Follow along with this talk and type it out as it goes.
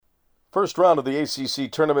First round of the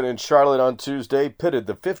ACC tournament in Charlotte on Tuesday pitted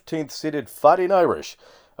the 15th-seeded Fighting Irish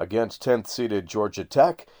against 10th-seeded Georgia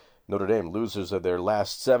Tech. Notre Dame losers of their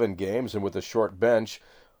last 7 games and with a short bench,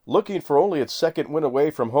 looking for only its second win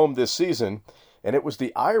away from home this season. And it was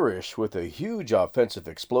the Irish with a huge offensive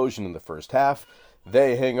explosion in the first half.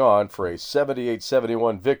 They hang on for a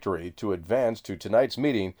 78-71 victory to advance to tonight's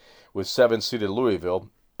meeting with 7th-seeded Louisville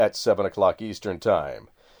at 7 o'clock Eastern Time.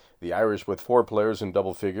 The Irish with 4 players in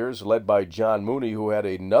double figures, led by John Mooney, who had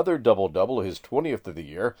another double-double, his 20th of the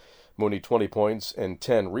year. Mooney 20 points and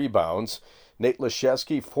 10 rebounds. Nate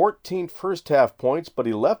Laszewski 14 first-half points, but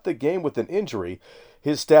he left the game with an injury.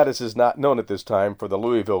 His status is not known at this time for the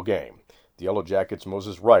Louisville game. The Yellow Jackets'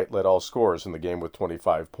 Moses Wright led all scorers in the game with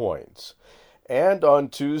 25 points. And on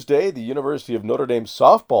Tuesday, the University of Notre Dame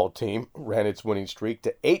softball team ran its winning streak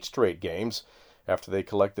to 8 straight games after they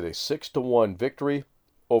collected a 6-1 victory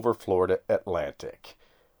over Florida Atlantic.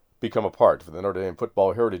 Become a part of the Notre Dame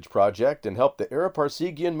Football Heritage Project and help the Ara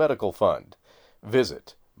Parseghian Medical Fund.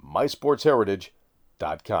 Visit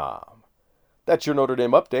mysportsheritage.com. That's your Notre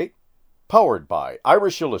Dame update, powered by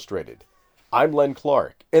Irish Illustrated. I'm Len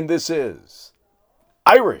Clark, and this is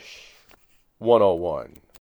Irish 101.